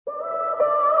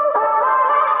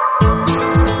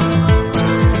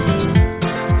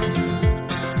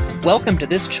Welcome to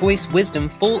this Choice Wisdom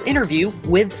full interview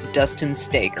with Dustin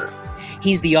Staiger.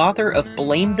 He's the author of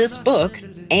Blame This Book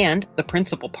and the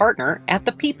principal partner at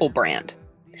the People brand.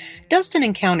 Dustin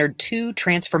encountered two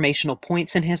transformational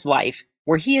points in his life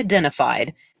where he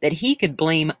identified that he could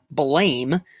blame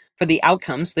for the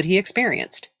outcomes that he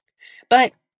experienced.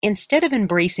 But instead of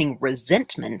embracing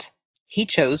resentment, he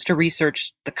chose to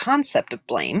research the concept of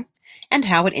blame and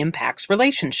how it impacts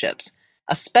relationships,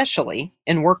 especially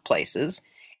in workplaces,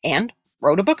 and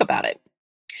wrote a book about it.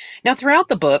 Now, throughout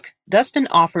the book, Dustin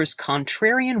offers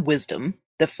contrarian wisdom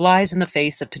that flies in the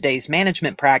face of today's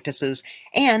management practices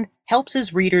and helps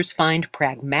his readers find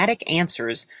pragmatic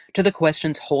answers to the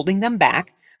questions holding them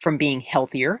back from being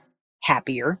healthier,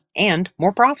 happier, and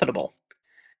more profitable.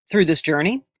 Through this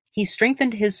journey, he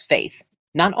strengthened his faith,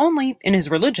 not only in his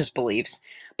religious beliefs,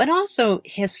 but also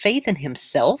his faith in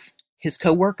himself, his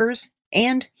coworkers,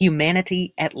 and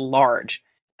humanity at large,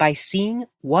 by seeing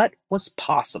what was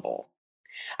possible.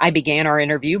 I began our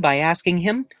interview by asking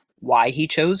him why he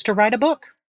chose to write a book.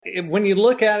 When you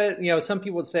look at it, some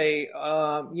people would say,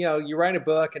 you write a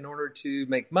book in order to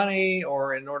make money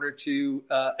or in order to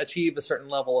achieve a certain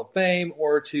level of fame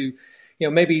or to,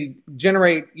 maybe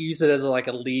use it as like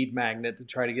a lead magnet to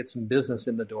try to get some business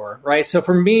in the door, right? So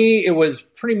for me, it was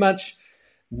pretty much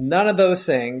none of those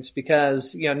things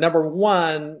because, number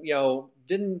one,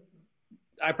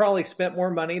 I probably spent more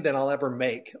money than I'll ever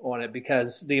make on it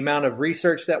because the amount of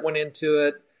research that went into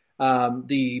it,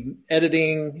 the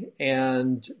editing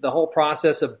and the whole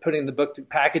process of putting the book,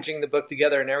 packaging the book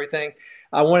together and everything.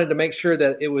 I wanted to make sure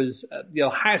that it was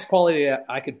the highest quality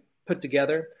I could put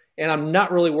together. And I'm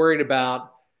not really worried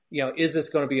about, is this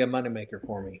going to be a moneymaker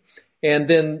for me? And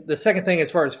then the second thing,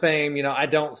 as far as fame, I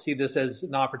don't see this as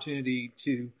an opportunity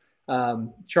to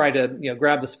try to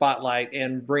grab the spotlight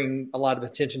and bring a lot of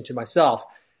attention to myself.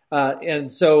 And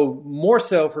so more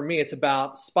so for me, it's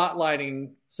about spotlighting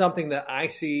something that I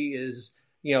see is,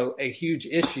 a huge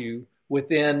issue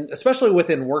especially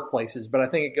within workplaces, but I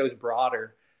think it goes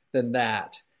broader than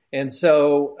that. And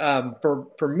so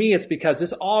for me, it's because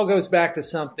this all goes back to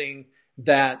something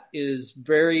that is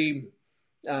very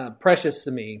precious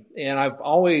to me. And I've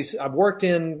worked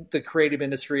in the creative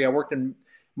industry. I worked in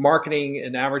marketing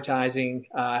and advertising.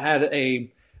 I had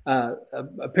a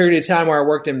period of time where I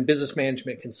worked in business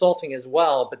management consulting as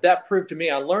well. But that proved to me,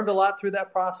 I learned a lot through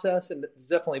that process and it's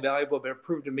definitely valuable, but it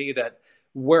proved to me that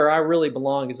where I really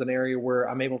belong is an area where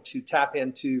I'm able to tap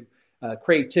into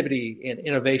creativity and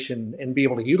innovation and be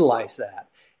able to utilize that.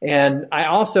 And I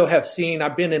also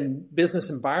I've been in business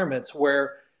environments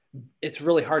where it's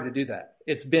really hard to do that.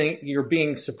 You're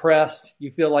being suppressed.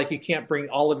 You feel like you can't bring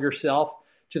all of yourself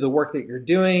to the work that you're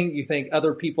doing. You think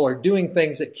other people are doing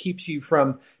things that keeps you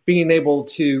from being able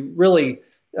to really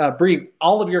bring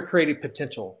all of your creative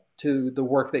potential to the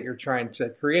work that you're trying to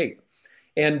create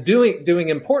and doing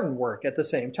important work at the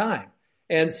same time.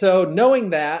 And so knowing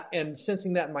that and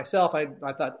sensing that in myself, I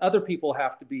thought other people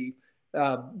have to be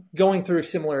going through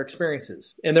similar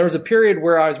experiences. And there was a period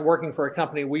where I was working for a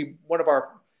company. One of our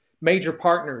major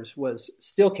partners was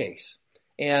Steelcase,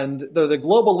 and they're the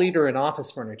global leader in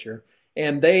office furniture.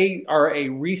 And they are a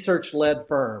research-led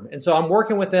firm. And so I'm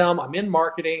working with them. I'm in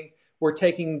marketing. We're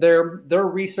taking their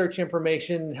research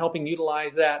information and helping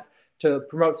utilize that to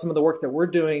promote some of the work that we're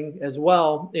doing as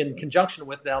well in conjunction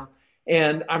with them.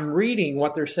 And I'm reading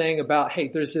what they're saying about, hey,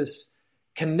 there's this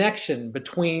connection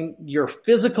between your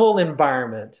physical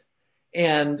environment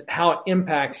and how it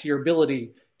impacts your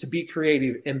ability to be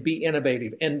creative and be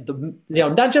innovative. And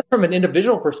not just from an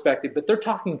individual perspective, but they're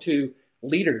talking to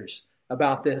leaders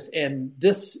about this, and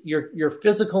your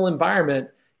physical environment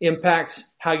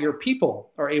impacts how your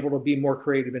people are able to be more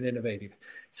creative and innovative.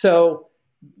 So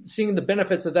seeing the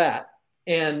benefits of that,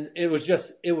 and it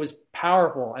was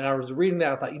powerful. And I was reading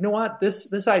that, I thought, you know what,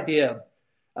 this idea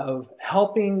of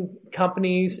helping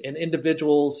companies and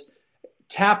individuals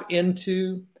tap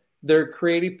into their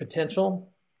creative potential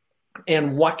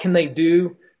and what can they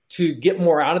do to get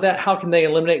more out of that? How can they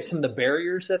eliminate some of the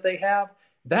barriers that they have?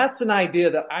 That's an idea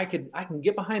that I can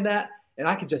get behind that, and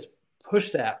I could just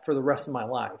push that for the rest of my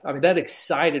life. I mean, that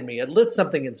excited me. It lit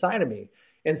something inside of me.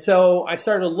 And so I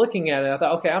started looking at it. I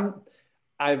thought, okay,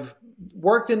 I've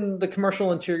worked in the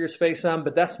commercial interior space some,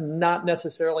 but that's not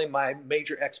necessarily my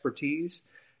major expertise.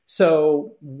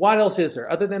 So what else is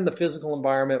there other than the physical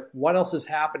environment? What else is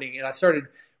happening? And I started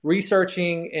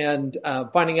researching and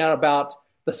finding out about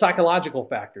the psychological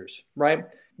factors, right?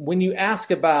 When you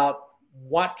ask about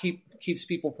what keeps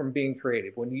people from being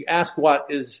creative, when you ask what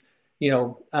is,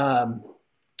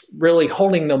 really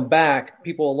holding them back,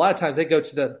 people, a lot of times they go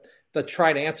to the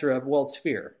trite answer of, well, it's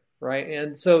fear, right?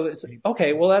 And so it's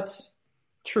okay, well,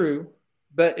 true,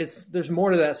 but there's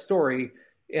more to that story.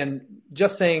 And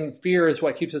just saying fear is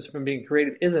what keeps us from being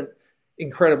creative isn't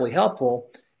incredibly helpful.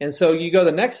 And so you go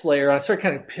the next layer. I start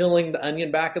kind of peeling the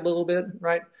onion back a little bit,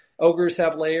 right? Ogres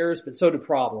have layers, but so do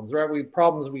problems, right? We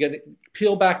got to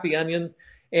peel back the onion.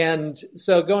 And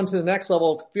so going to the next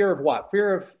level, fear of what?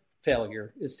 Fear of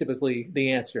failure is typically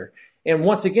the answer. And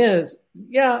once again,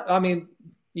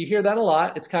 you hear that a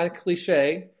lot. It's kind of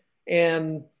cliche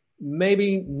and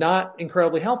maybe not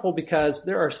incredibly helpful, because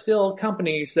there are still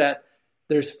companies that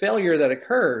there's failure that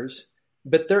occurs,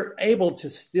 but they're able to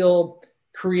still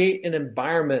create an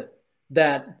environment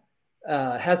that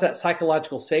has that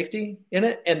psychological safety in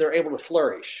it, and they're able to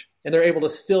flourish, and they're able to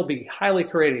still be highly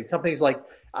creative. Companies like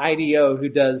IDEO, who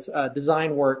does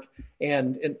design work,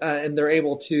 and they're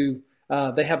able to,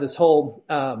 they have this whole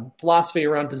philosophy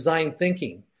around design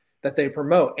thinking that they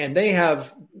promote, and they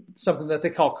have something that they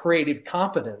call creative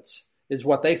confidence is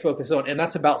what they focus on, and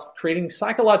that's about creating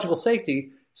psychological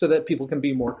safety so that people can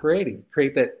be more creative,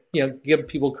 give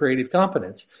people creative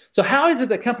confidence. So how is it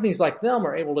that companies like them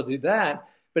are able to do that?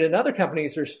 But in other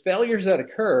companies, there's failures that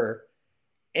occur,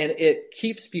 and it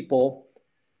keeps people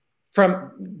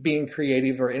from being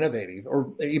creative or innovative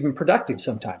or even productive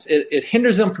sometimes. It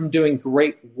hinders them from doing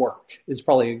great work is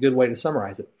probably a good way to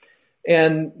summarize it.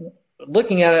 And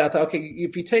looking at it, I thought, okay,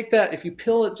 if you take that, if you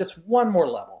peel it just one more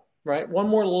level, right? One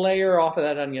more layer off of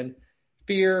that onion,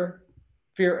 fear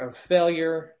of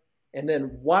failure, and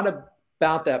then what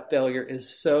about that failure is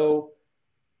so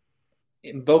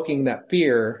invoking that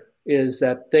fear is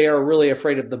that they are really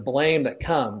afraid of the blame that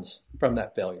comes from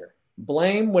that failure.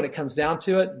 Blame, when it comes down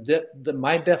to it,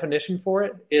 my definition for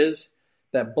it is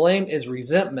that blame is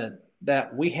resentment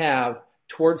that we have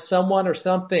towards someone or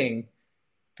something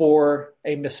for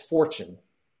a misfortune.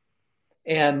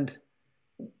 And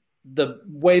the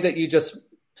way that you just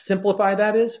simplify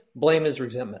that is blame is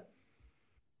resentment.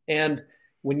 And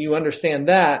when you understand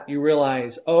that, you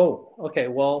realize, oh, okay,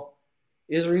 well,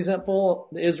 is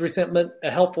resentment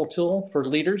a helpful tool for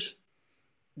leaders?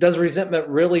 Does resentment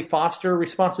really foster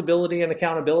responsibility and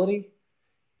accountability?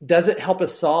 Does it help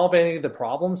us solve any of the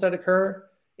problems that occur?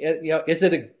 Is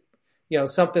it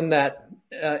something that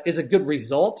is a good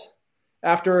result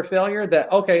after a failure?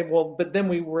 That okay, well, but then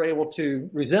we were able to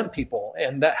resent people,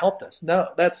 and that helped us. No,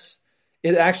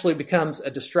 it actually becomes a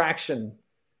distraction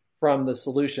from the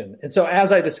solution. And so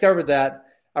as I discovered that,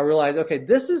 I realized, okay,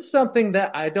 this is something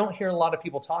that I don't hear a lot of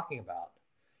people talking about.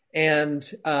 And,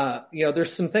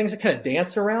 there's some things that kind of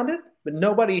dance around it, but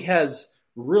nobody has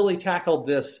really tackled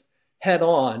this head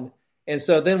on. And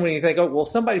so then when you think, oh, well,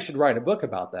 somebody should write a book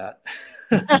about that.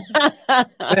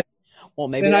 Well,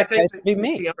 maybe that would be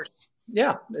me.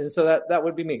 Yeah. And so that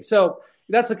would be me. So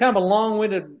that's a kind of a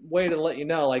long-winded way to let you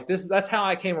know, like that's how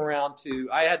I came around to,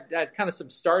 I had kind of some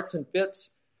starts and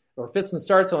fits and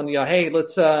starts on, hey,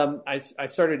 let's, I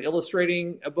started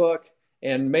illustrating a book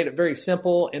and made it very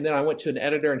simple. And then I went to an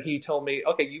editor and he told me,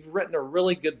 okay, you've written a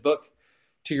really good book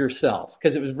to yourself,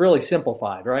 because it was really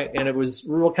simplified, right? And it was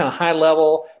real kind of high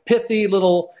level, pithy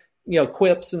little,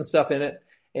 quips and stuff in it,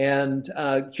 and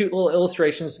cute little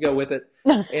illustrations to go with it.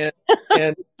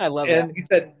 And I love it. And he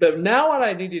said, but now what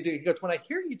I need to do, he goes, when I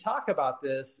hear you talk about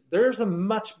this, there's a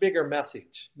much bigger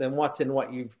message than what's in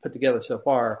what you've put together so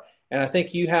far. And I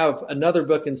think you have another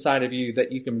book inside of you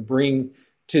that you can bring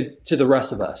to the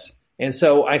rest of us. And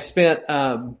so I spent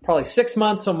probably 6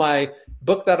 months on my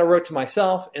book that I wrote to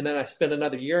myself. And then I spent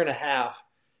another 1.5 years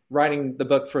writing the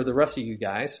book for the rest of you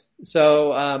guys.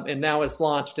 So, and now it's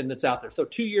launched and it's out there. So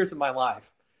 2 years of my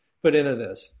life put into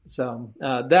this. So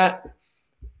that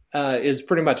is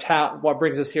pretty much what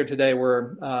brings us here today,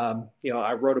 where,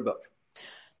 I wrote a book.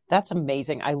 That's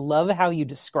amazing. I love how you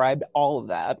described all of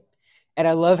that. And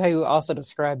I love how you also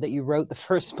described that you wrote the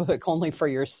first book only for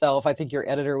yourself. I think your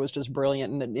editor was just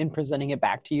brilliant in presenting it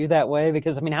back to you that way,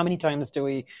 because, how many times do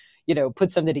we,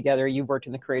 put something together? You worked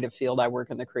in the creative field. I work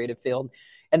in the creative field.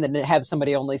 And then have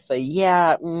somebody only say,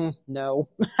 no,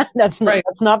 that's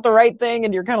not the right thing.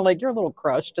 And you're kind of like, you're a little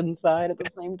crushed inside at the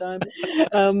same time.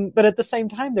 But at the same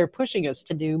time, they're pushing us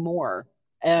to do more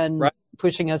and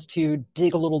pushing us to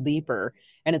dig a little deeper.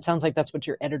 And it sounds like that's what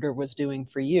your editor was doing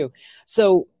for you.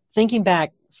 So thinking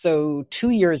back, 2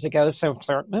 years ago,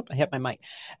 I hit my mic.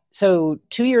 So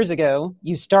 2 years ago,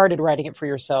 you started writing it for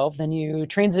yourself. Then you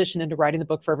transitioned into writing the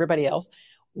book for everybody else.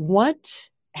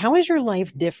 How is your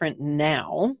life different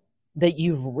now that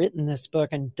you've written this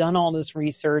book and done all this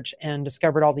research and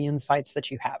discovered all the insights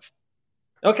that you have?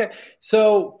 Okay.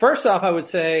 So first off, I would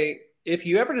say, if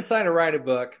you ever decide to write a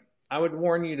book, I would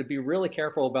warn you to be really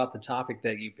careful about the topic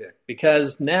that you pick,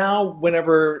 because now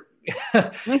whenever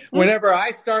whenever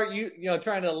I start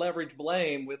trying to leverage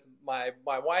blame with my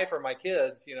wife or my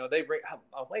kids, they bring,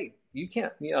 oh wait, you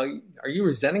can't, are you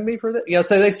resenting me for that?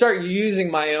 So they start using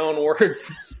my own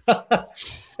words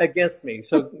against me.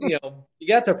 So, you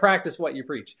got to practice what you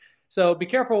preach. So be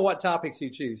careful what topics you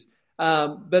choose.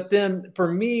 But then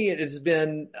for me, it has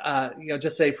been,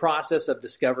 just a process of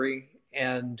discovery.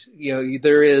 And,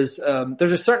 there's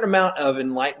a certain amount of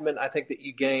enlightenment, I think, that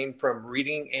you gain from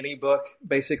reading any book,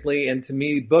 basically. And to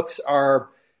me, books are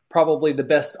probably the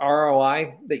best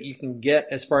ROI that you can get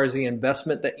as far as the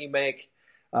investment that you make,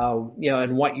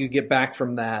 and what you get back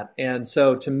from that. And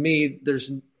so to me,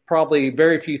 there's probably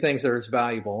very few things that are as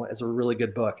valuable as a really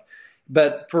good book.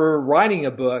 But for writing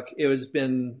a book, it has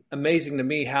been amazing to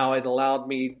me how it allowed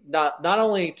me not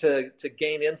only to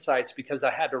gain insights, because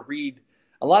I had to read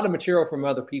a lot of material from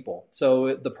other people.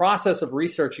 So the process of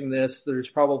researching this, there's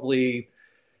probably,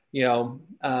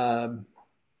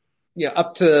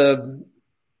 up to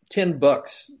 10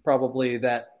 books probably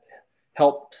that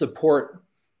help support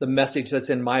the message that's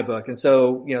in my book. And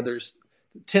so, there's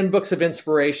 10 books of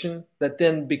inspiration that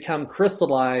then become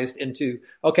crystallized into,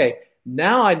 okay,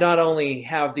 now I not only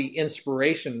have the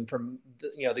inspiration from,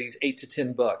 these 8 to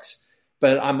 10 books,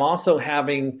 but I'm also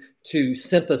having to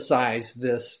synthesize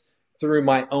this through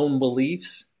my own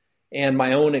beliefs and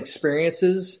my own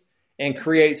experiences and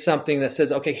create something that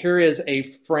says, okay, here is a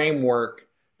framework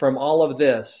from all of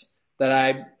this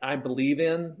that I believe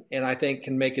in and I think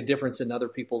can make a difference in other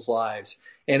people's lives.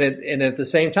 And at the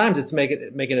same time, it's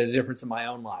making a difference in my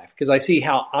own life, because I see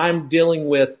how I'm dealing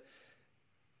with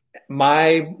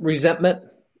my resentment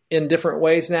in different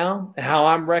ways now, how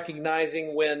I'm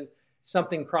recognizing when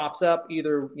something crops up,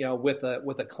 either, with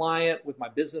a client, with my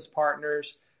business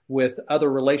partners, with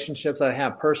other relationships that I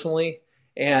have personally.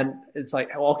 And it's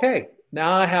like, okay,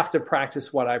 now I have to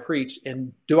practice what I preach.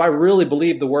 And do I really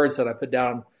believe the words that I put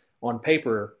down on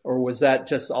paper, or was that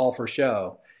just all for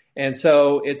show? And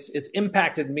so it's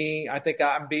impacted me. I think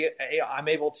I'm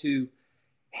able to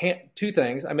two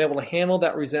things. I'm able to handle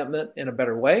that resentment in a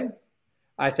better way.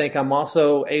 I think I'm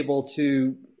also able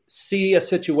to see a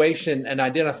situation and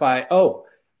identify, oh,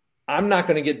 I'm not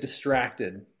going to get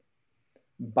distracted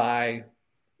by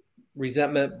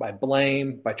resentment, by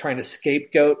blame, by trying to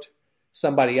scapegoat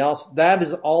somebody else. That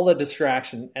is all a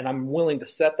distraction. And I'm willing to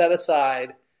set that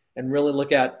aside and really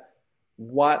look at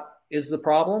what is the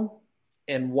problem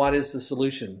and what is the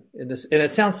solution in this. And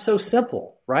it sounds so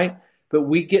simple, right? But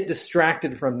we get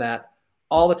distracted from that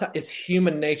all the time. It's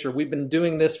human nature. We've been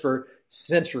doing this for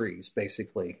centuries,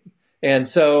 basically. And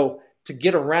so to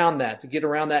get around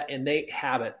that innate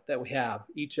habit that we have,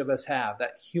 each of us have,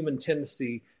 that human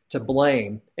tendency to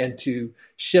blame and to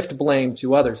shift blame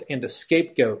to others and to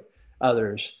scapegoat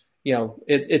others,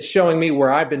 it's showing me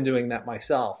where I've been doing that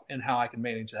myself and how I can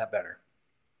manage that better.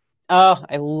 Oh,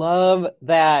 I love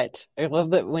that. I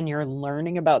love that when you're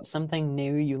learning about something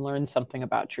new, you learn something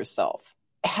about yourself.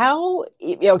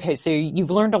 Okay, so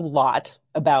you've learned a lot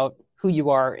about who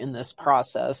you are in this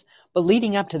process, but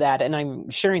leading up to that, and I'm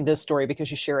sharing this story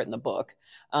because you share it in the book,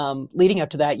 leading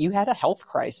up to that, you had a health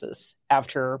crisis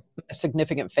after a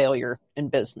significant failure in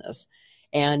business.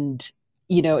 And,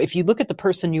 if you look at the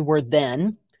person you were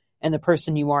then and the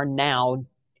person you are now,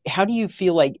 how do you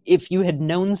feel like if you had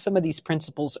known some of these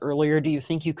principles earlier, do you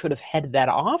think you could have headed that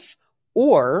off?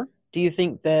 Or do you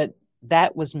think that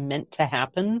was meant to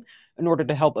happen in order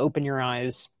to help open your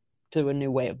eyes to a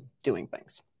new way of doing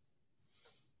things?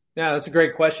 Yeah, that's a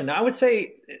great question. I would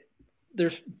say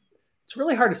it's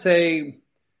really hard to say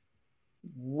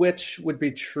which would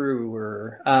be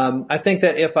truer. I think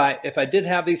that if I did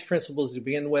have these principles to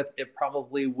begin with, it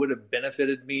probably would have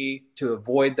benefited me to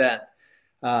avoid that.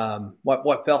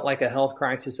 What felt like a health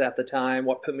crisis at the time,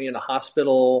 what put me in a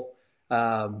hospital,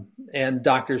 and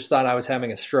doctors thought I was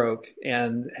having a stroke,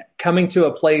 and coming to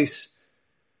a place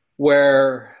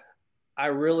where I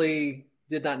really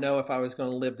did not know if I was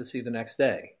going to live to see the next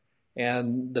day.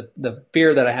 And the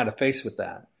fear that I had to face with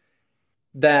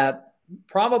that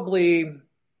probably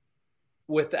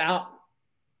without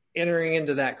entering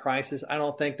into that crisis, I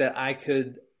don't think that I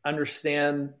could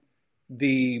understand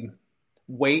the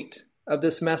weight of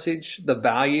this message, the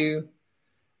value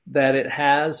that it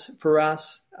has for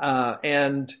us,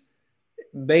 and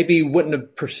maybe wouldn't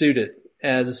have pursued it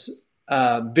as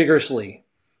vigorously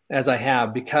as I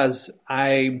have, because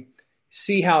I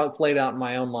see how it played out in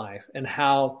my own life and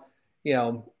how,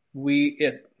 the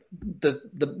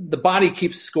body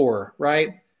keeps score,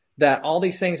 right? That all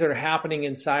these things that are happening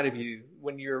inside of you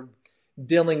when you're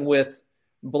dealing with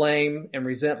blame and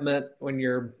resentment, when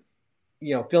you're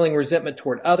feeling resentment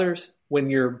toward others, when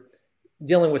you're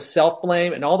dealing with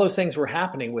self-blame, and all those things were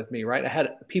happening with me, right? I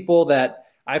had people that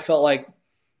I felt like,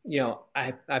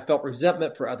 I felt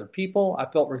resentment for other people. I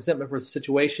felt resentment for the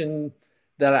situation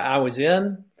that I was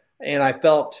in. And I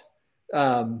felt,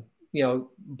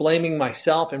 blaming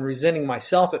myself and resenting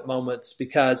myself at moments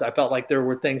because I felt like there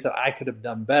were things that I could have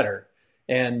done better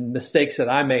and mistakes that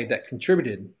I made that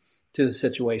contributed to the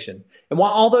situation. And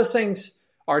while all those things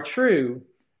are true,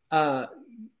 that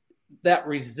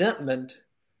resentment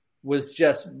was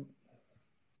just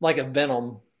like a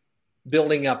venom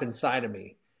building up inside of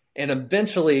me. And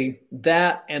eventually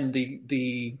that and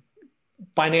the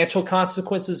financial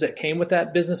consequences that came with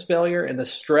that business failure and the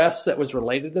stress that was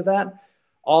related to that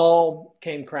all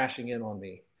came crashing in on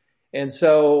me. And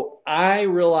so I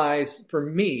realized for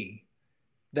me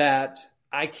that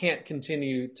I can't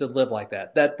continue to live like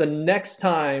that, that the next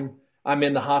time I'm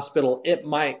in the hospital, it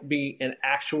might be an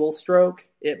actual stroke.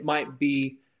 It might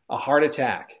be a heart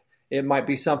attack. It might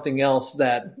be something else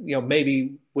that,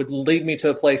 maybe would lead me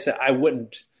to a place that I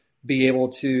wouldn't be able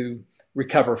to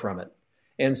recover from it.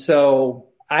 And so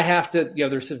I have to,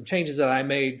 there's some changes that I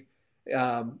made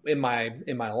in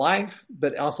my life,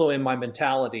 but also in my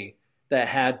mentality that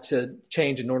had to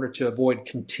change in order to avoid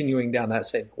continuing down that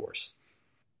same course.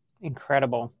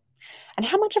 Incredible. And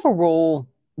how much of a role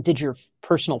did your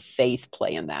personal faith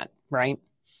play in that, right?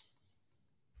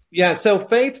 Yeah, so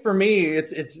faith for me,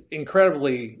 it's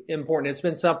incredibly important. It's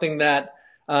been something that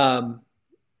my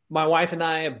wife and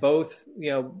I have both,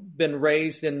 been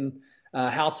raised in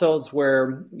households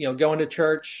where, going to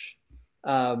church,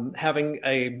 having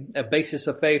a basis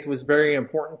of faith was very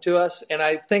important to us. And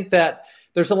I think that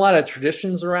there's a lot of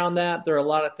traditions around that. There are a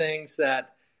lot of things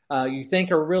that you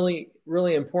think are really,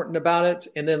 really important about it.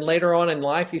 And then later on in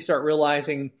life, you start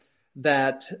realizing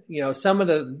that, some of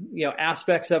the,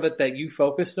 aspects of it that you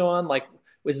focused on, like,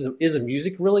 is the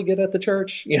music really good at the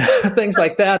church? Things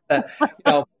like that,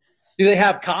 do they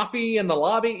have coffee in the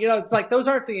lobby? It's like, those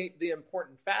aren't the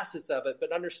important facets of it,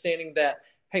 but understanding that,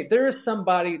 hey, there is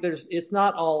somebody, it's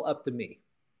not all up to me.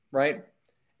 Right.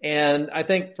 And I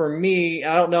think for me,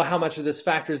 I don't know how much of this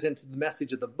factors into the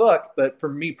message of the book, but for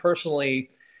me personally,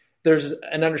 there's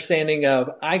an understanding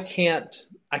of I can't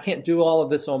do all of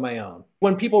this on my own.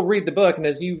 When people read the book, and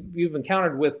as you've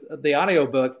encountered with the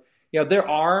audiobook, there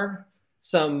are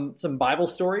some Bible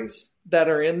stories that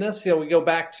are in this. We go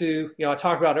back to, I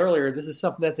talked about earlier, this is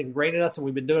something that's ingrained in us and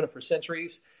we've been doing it for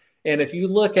centuries. And if you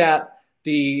look at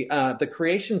the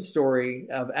creation story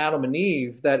of Adam and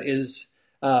Eve that is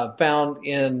found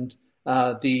in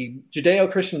the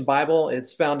Judeo-Christian Bible,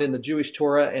 it's found in the Jewish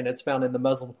Torah, and it's found in the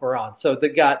Muslim Quran. So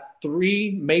they've got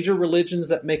three major religions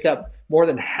that make up more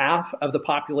than half of the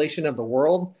population of the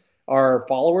world are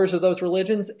followers of those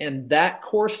religions. And that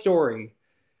core story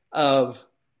of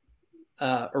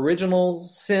original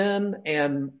sin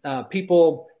and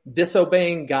people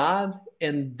disobeying God,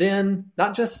 and then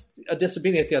not just a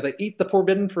disobedience, they eat the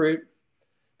forbidden fruit,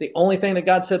 the only thing that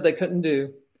God said they couldn't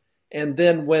do. And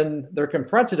then when they're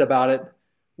confronted about it,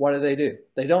 what do?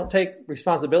 They don't take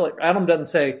responsibility. Adam doesn't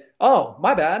say, oh,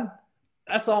 my bad.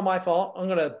 That's all my fault. I'm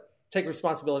going to take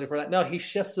responsibility for that. No, he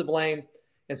shifts the blame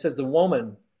and says, the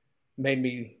woman made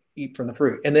me eat from the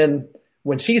fruit. And then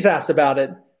when she's asked about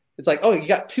it, it's like, oh, you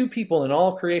got two people in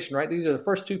all of creation, right? These are the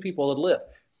first two people that live.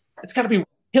 It's got to be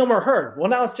him or her. Well,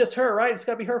 now it's just her, right? It's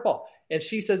got to be her fault. And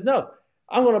she says, no,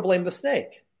 I'm going to blame the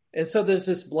snake. And so there's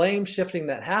this blame shifting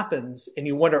that happens, and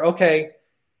you wonder, okay,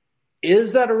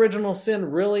 is that original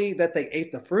sin really that they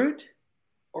ate the fruit,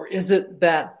 or is it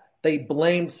that they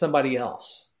blamed somebody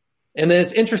else? And then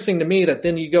it's interesting to me that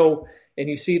then you go and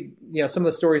you see, some of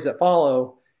the stories that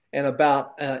follow, and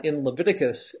about in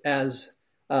Leviticus as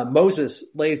Moses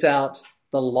lays out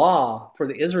the law for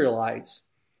the Israelites,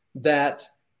 that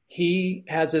he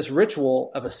has this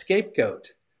ritual of a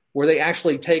scapegoat where they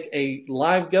actually take a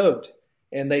live goat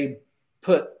and they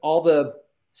put all the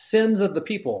sins of the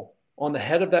people on the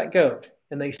head of that goat,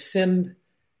 and they send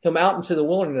him out into the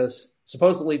wilderness,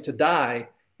 supposedly to die,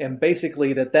 and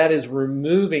basically that is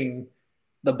removing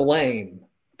the blame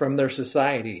from their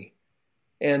society.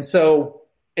 And so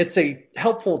it's a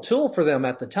helpful tool for them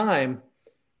at the time,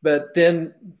 but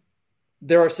then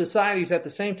there are societies at the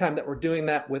same time that were doing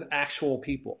that with actual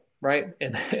people, right?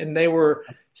 And they were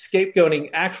scapegoating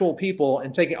actual people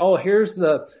and taking, here's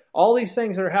all these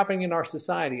things that are happening in our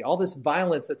society, all this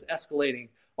violence that's escalating,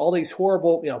 all these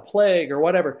horrible, plague or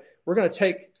whatever. We're going to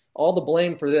take all the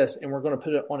blame for this and we're going to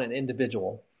put it on an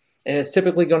individual. And it's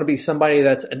typically going to be somebody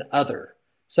that's an other,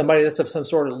 somebody that's of some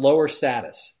sort of lower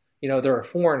status. They're a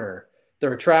foreigner,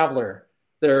 they're a traveler,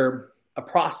 they're a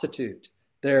prostitute,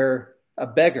 they're a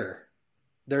beggar,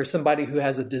 there's somebody who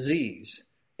has a disease.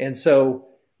 And so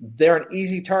they're an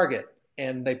easy target,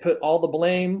 and they put all the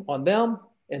blame on them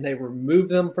and they remove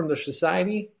them from their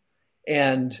society.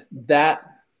 And that,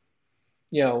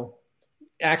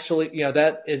 actually,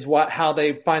 that is how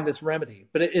they find this remedy.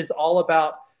 But it is all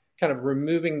about kind of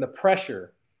removing the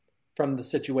pressure from the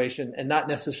situation and not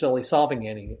necessarily solving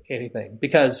anything,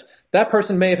 because that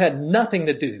person may have had nothing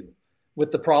to do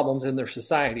with the problems in their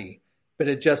society, but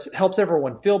it just helps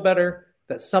everyone feel better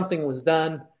that something was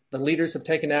done. The leaders have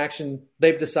taken action,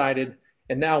 they've decided,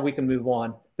 and now we can move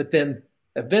on. But then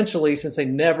eventually, since they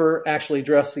never actually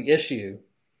address the issue,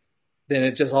 then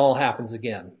it just all happens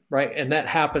again, right? And that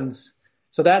happens.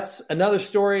 So that's another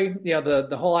story,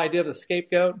 the whole idea of the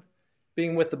scapegoat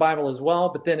being with the Bible as well,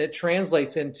 but then it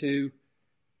translates into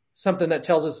something that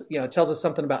tells us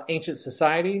something about ancient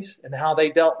societies and how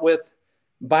they dealt with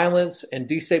violence and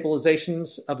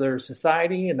destabilizations of their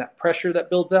society and that pressure that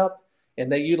builds up,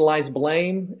 and they utilize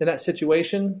blame in that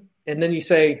situation. And then you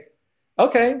say,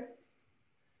 okay,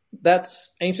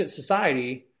 that's ancient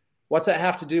society. What's that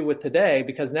have to do with today?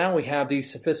 Because now we have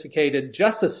these sophisticated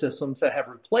justice systems that have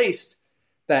replaced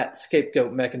that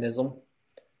scapegoat mechanism.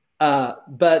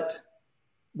 But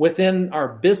within our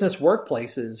business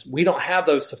workplaces, we don't have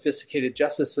those sophisticated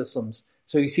justice systems.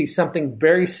 So you see something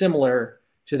very similar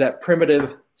to that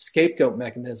primitive scapegoat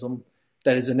mechanism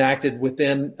that is enacted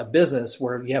within a business,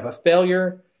 where you have a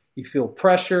failure, you feel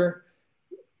pressure,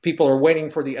 people are waiting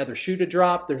for the other shoe to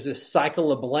drop. There's this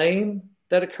cycle of blame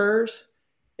that occurs.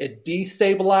 It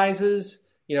destabilizes,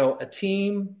 a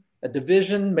team, a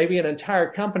division, maybe an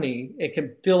entire company. It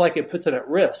can feel like it puts it at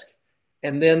risk.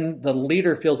 And then the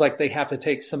leader feels like they have to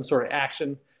take some sort of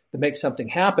action to make something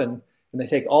happen. And they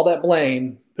take all that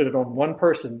blame, put it on one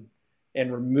person,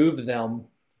 and remove them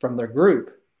from their group.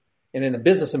 And in a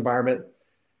business environment,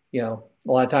 a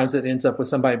lot of times it ends up with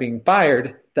somebody being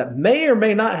fired that may or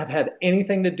may not have had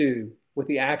anything to do with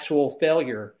the actual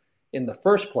failure in the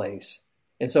first place.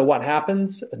 And so what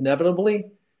happens inevitably,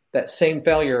 that same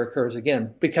failure occurs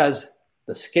again, because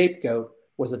the scapegoat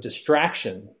was a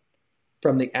distraction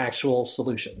from the actual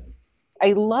solution.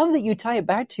 I love that you tie it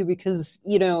back to, because,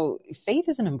 faith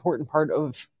is an important part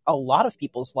of a lot of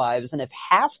people's lives. And if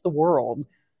half the world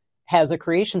has a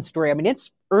creation story,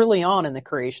 it's early on in the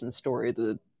creation story,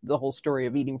 the whole story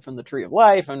of eating from the tree of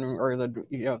life or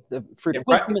the fruit of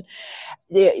wisdom.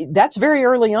 That's very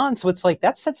early on. So it's like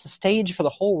that sets the stage for the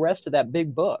whole rest of that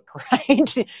big book,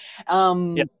 right?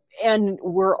 And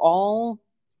we're all,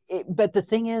 but the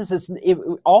thing is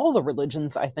all the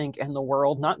religions, I think, in the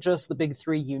world, not just the big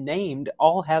three you named,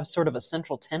 all have sort of a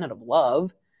central tenet of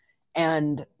love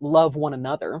and love one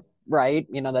another, right?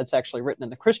 That's actually written in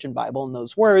the Christian Bible in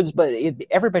those words, but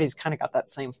everybody's kind of got that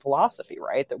same philosophy,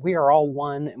 right? That we are all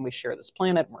one and we share this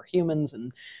planet and we're humans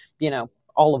and,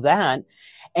 all of that.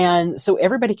 And so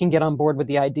everybody can get on board with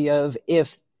the idea of,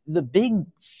 if the big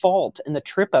fault and the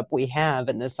trip up we have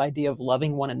in this idea of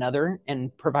loving one another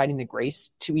and providing the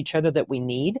grace to each other that we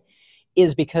need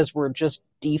is because we're just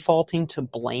defaulting to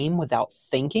blame without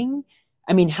thinking.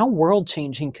 How world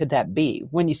changing could that be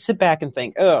when you sit back and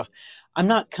think, oh, I'm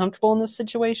not comfortable in this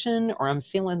situation, or I'm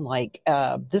feeling like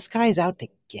this guy's out to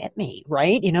get me,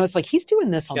 right? It's like he's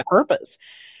doing this on purpose.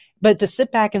 But to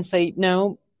sit back and say,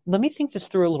 no, let me think this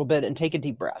through a little bit and take a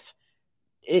deep breath.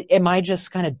 Am I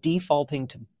just kind of defaulting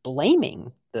to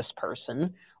blaming this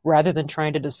person rather than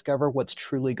trying to discover what's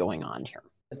truly going on here?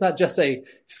 It's not just a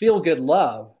feel-good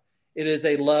love. It is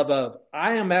a love of,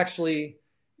 I am actually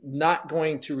not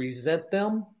going to resent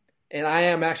them, and I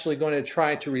am actually going to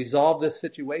try to resolve this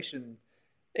situation.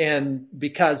 And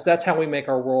because that's how we make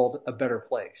our world a better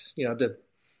place, to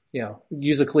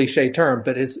use a cliche term,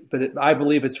 but I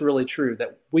believe it's really true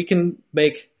that we can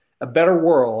make a better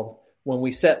world when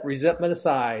we set resentment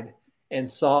aside and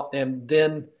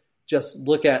then just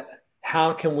look at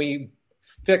how can we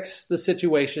fix the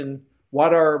situation,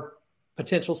 what are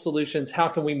potential solutions, how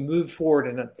can we move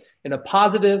forward in a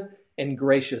positive and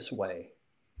gracious way.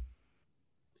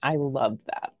 I love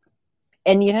that.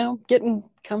 And, getting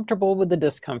comfortable with the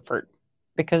discomfort,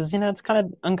 because, it's kind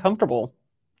of uncomfortable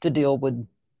to deal with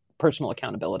personal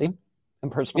accountability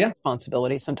and personal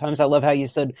responsibility. Sometimes I love how you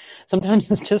said,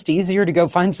 sometimes it's just easier to go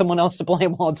find someone else to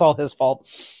blame. Well, it's all his fault,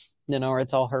 or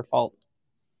it's all her fault.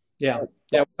 Yeah.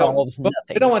 Solves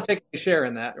nothing. We don't want to take a share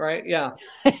in that, right? Yeah.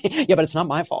 Yeah, but it's not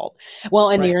my fault. Well,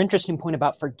 and your interesting point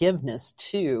about forgiveness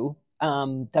too.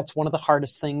 That's one of the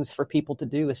hardest things for people to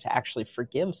do, is to actually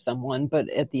forgive someone. But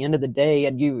at the end of the day,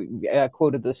 and you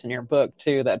quoted this in your book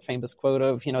too, that famous quote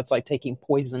of, it's like taking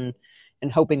poison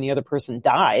and hoping the other person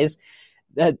dies.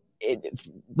 That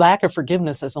lack of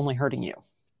forgiveness is only hurting you.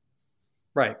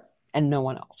 Right. and no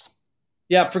one else.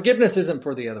 Yeah, forgiveness isn't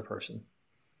for the other person.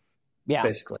 Yeah.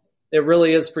 Basically. It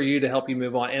really is for you to help you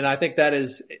move on. And I think that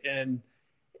is, and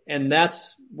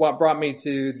that's what brought me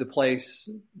to the place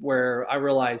where I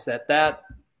realized that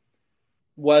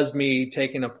was me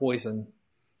taking a poison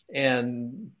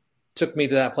and took me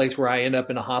to that place where I end up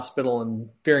in a hospital and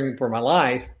fearing for my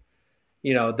life,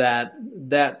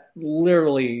 that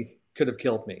literally could have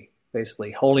killed me,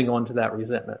 basically holding on to that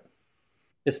resentment.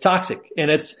 It's toxic. And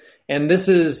this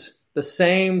is the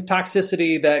same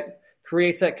toxicity that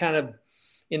creates that kind of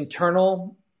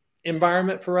internal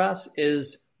environment for us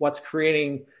is what's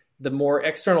creating the more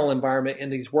external environment in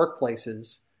these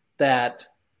workplaces that,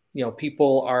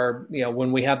 people are,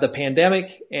 when we have the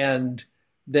pandemic and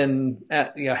then,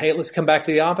 hey, let's come back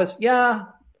to the office. Yeah,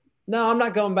 no, I'm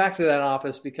not going back to that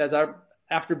office because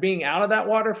after being out of that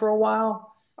water for a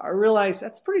while, I realized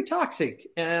that's pretty toxic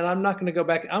and I'm not going to go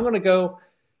back. I'm going to go,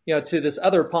 to this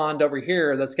other pond over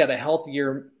here that's got a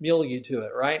healthier milieu to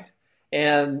it. Right.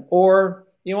 Or,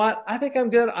 you know what? I think I'm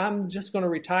good. I'm just going to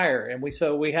retire. And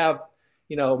we have,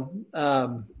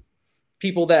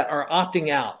 people that are opting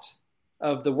out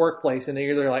of the workplace and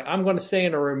they're either like, I'm going to stay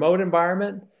in a remote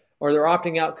environment, or they're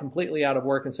opting out completely out of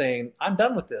work and saying, I'm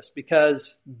done with this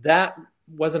because that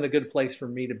wasn't a good place for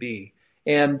me to be.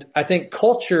 And I think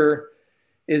culture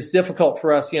is difficult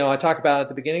for us. I talk about at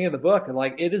the beginning of the book, and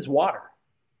like, it is water,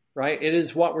 right? It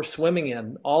is what we're swimming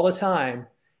in all the time.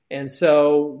 And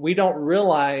so we don't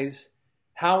realize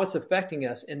how it's affecting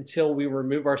us until we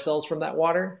remove ourselves from that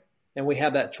water and we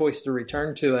have that choice to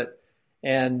return to it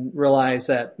and realize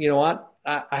that, you know what,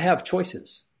 I have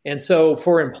choices. And so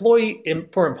for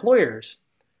employers,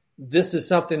 this is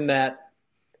something that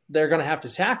they're going to have to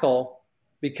tackle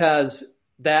because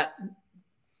that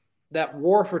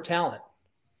war for talent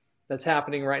that's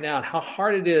happening right now and how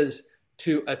hard it is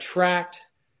to attract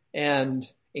and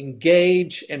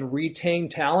engage and retain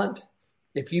talent.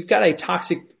 If you've got a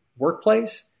toxic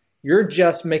workplace, you're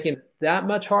just making it that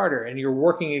much harder and you're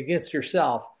working against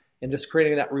yourself and just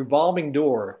creating that revolving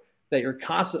door that you're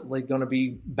constantly going to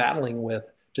be battling with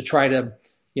to try to,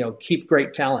 keep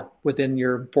great talent within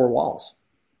your four walls.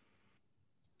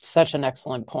 Such an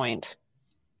excellent point.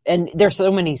 And there's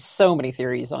so many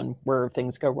theories on where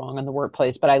things go wrong in the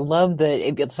workplace, but I love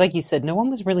that it's like you said, no one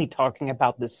was really talking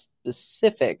about this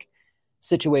specific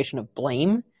situation of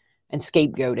blame and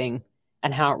scapegoating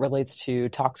and how it relates to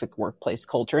toxic workplace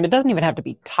culture. And it doesn't even have to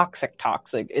be toxic.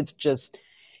 It's just,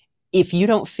 if you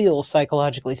don't feel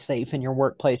psychologically safe in your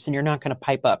workplace and you're not going to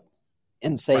pipe up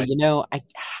and say, right, I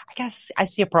guess I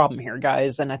see a problem here,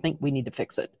 guys, and I think we need to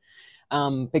fix it.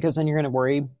 Because then you're going to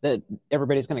worry that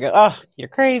everybody's going to go, oh, you're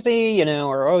crazy,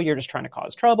 or, oh, you're just trying to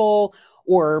cause trouble.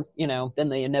 Or, then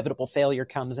the inevitable failure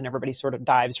comes and everybody sort of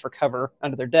dives for cover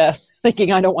under their desk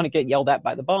thinking, I don't want to get yelled at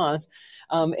by the boss.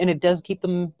 And it does keep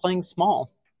them playing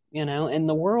small, and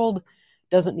the world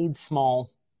doesn't need small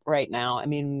right now. I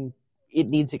mean, it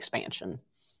needs expansion.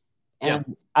 And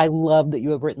yeah. I love that you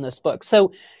have written this book.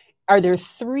 So are there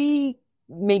 3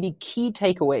 maybe key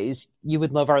takeaways you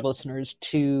would love our listeners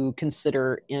to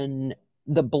consider in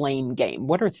the blame game?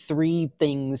 What are 3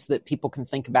 things that people can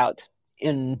think about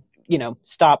in,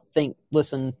 stop, think,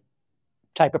 listen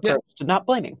type approach to not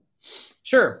blaming?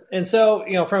 Sure. And so,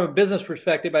 from a business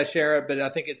perspective, I share it, but I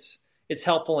think it's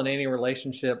helpful in any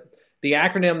relationship. The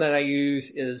acronym that I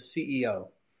use is CEO.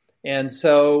 And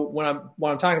so what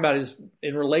I'm talking about is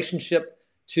in relationship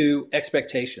to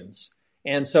expectations.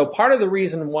 And so part of the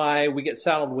reason why we get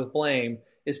saddled with blame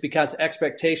is because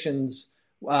expectations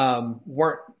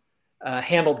weren't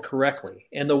handled correctly.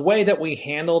 And the way that we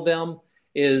handle them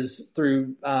is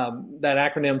through that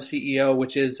acronym CEO,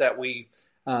 which is that we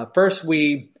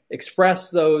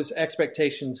express those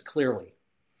expectations clearly.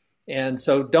 And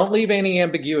so don't leave any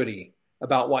ambiguity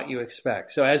about what you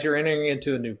expect. So as you're entering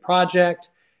into a new project,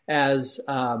 as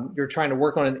you're trying to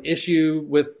work on an issue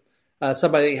with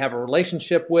somebody that you have a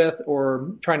relationship with,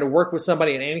 or trying to work with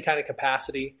somebody in any kind of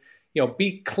capacity,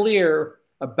 be clear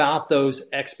about those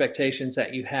expectations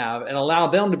that you have and allow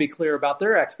them to be clear about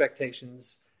their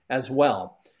expectations as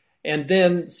well. And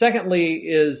then secondly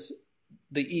is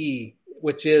the E,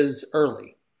 which is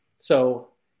early. So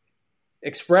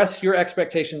express your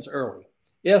expectations early.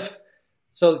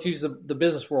 So let's use the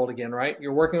business world again, right?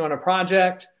 You're working on a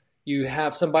project. You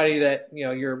have somebody that,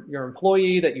 your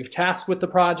employee that you've tasked with the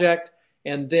project,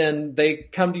 and then they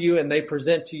come to you and they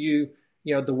present to you,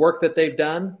 the work that they've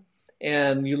done.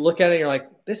 And you look at it and you're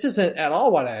like, this isn't at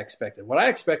all what I expected. What I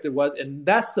expected was, and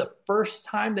that's the first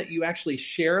time that you actually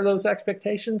share those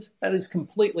expectations, that is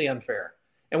completely unfair.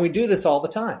 And we do this all the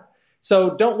time.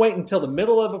 So don't wait until the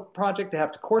middle of a project to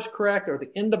have to course correct, or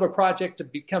the end of a project to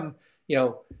become,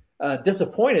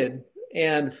 disappointed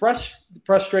and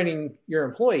frustrating your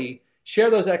employee. Share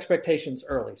those expectations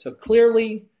early. So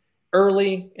clearly,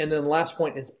 early, and then the last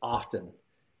point is often.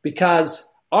 Because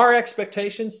our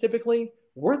expectations, typically,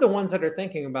 we're the ones that are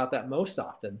thinking about that most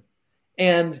often.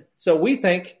 And so we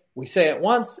think we say it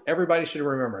once, everybody should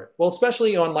remember it. Well,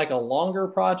 especially on like a longer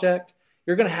project,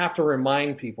 you're going to have to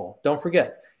remind people. Don't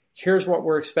forget, here's what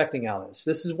we're expecting out of this.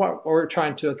 This is what we're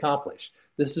trying to accomplish.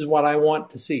 This is what I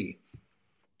want to see.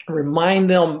 Remind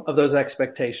them of those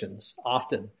expectations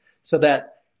often so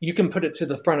that you can put it to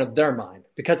the front of their mind,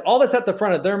 because all that's at the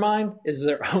front of their mind is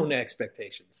their own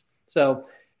expectations. So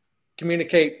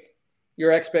communicate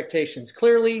your expectations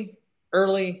clearly,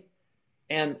 early,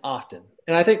 and often.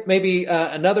 And I think maybe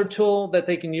another tool that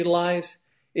they can utilize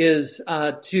is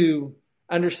to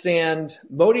understand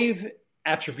motive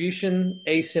attribution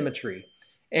asymmetry.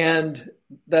 And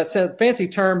that's a fancy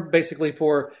term basically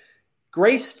for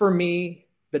grace for me,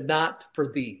 but not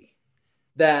for thee.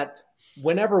 That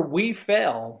whenever we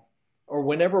fail or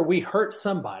whenever we hurt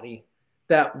somebody,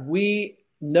 that we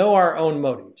know our own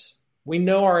motives. We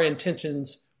know our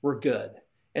intentions were good.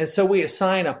 And so we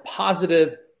assign a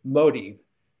positive motive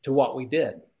to what we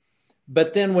did.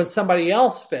 But then when somebody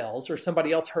else fails or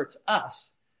somebody else hurts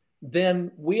us,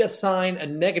 then we assign a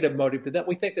negative motive to them.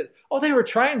 We think that, oh, they were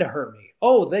trying to hurt me.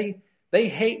 Oh, they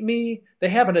hate me. They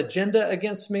have an agenda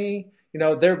against me.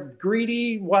 They're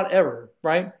greedy, whatever,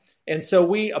 right? And so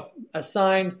we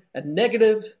assign a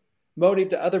negative motive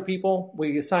to other people.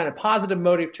 We assign a positive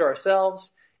motive to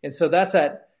ourselves. And so that's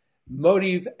that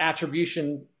motive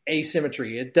attribution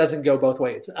asymmetry. It doesn't go both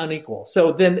ways. It's unequal.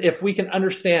 So then if we can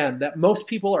understand that most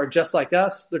people are just like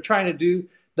us, they're trying to do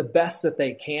the best that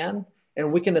they can,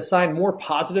 and we can assign more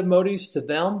positive motives to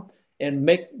them and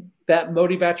make that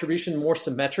motive attribution more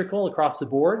symmetrical across the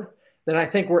board, then I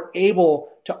think we're able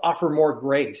to offer more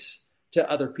grace to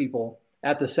other people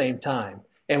at the same time.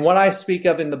 And what I speak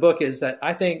of in the book is that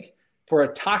I think for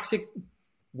a toxic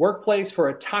workplace, for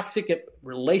a toxic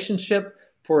relationship,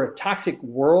 for a toxic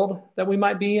world that we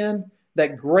might be in,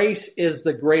 that grace is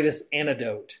the greatest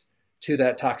antidote to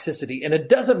that toxicity. And it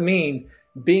doesn't mean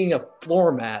being a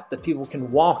floor mat that people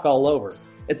can walk all over.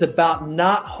 It's about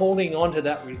not holding on to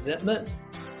that resentment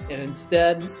and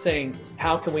instead saying,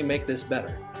 how can we make this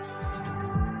better?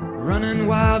 Running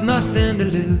wild, nothing to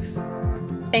lose.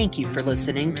 Thank you for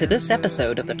listening to this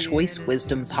episode of the Choice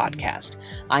Wisdom Podcast.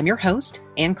 I'm your host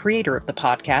and creator of the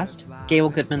podcast, Gail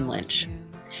Goodman Lynch.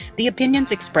 The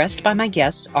opinions expressed by my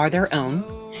guests are their own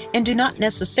and do not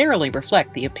necessarily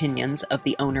reflect the opinions of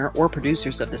the owner or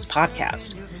producers of this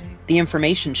podcast. The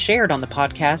information shared on the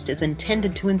podcast is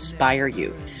intended to inspire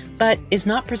you, but is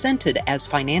not presented as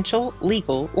financial,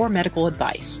 legal, or medical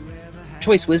advice.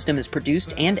 Choice Wisdom is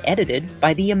produced and edited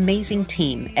by the amazing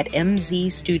team at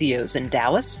MZ Studios in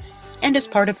Dallas and is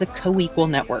part of the Co-Equal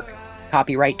Network.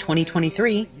 Copyright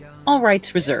 2023, all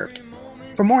rights reserved.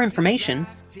 For more information,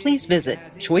 please visit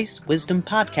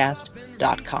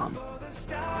choicewisdompodcast.com.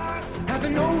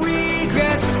 Having no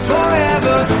regrets,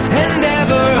 forever and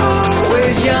ever,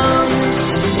 always young.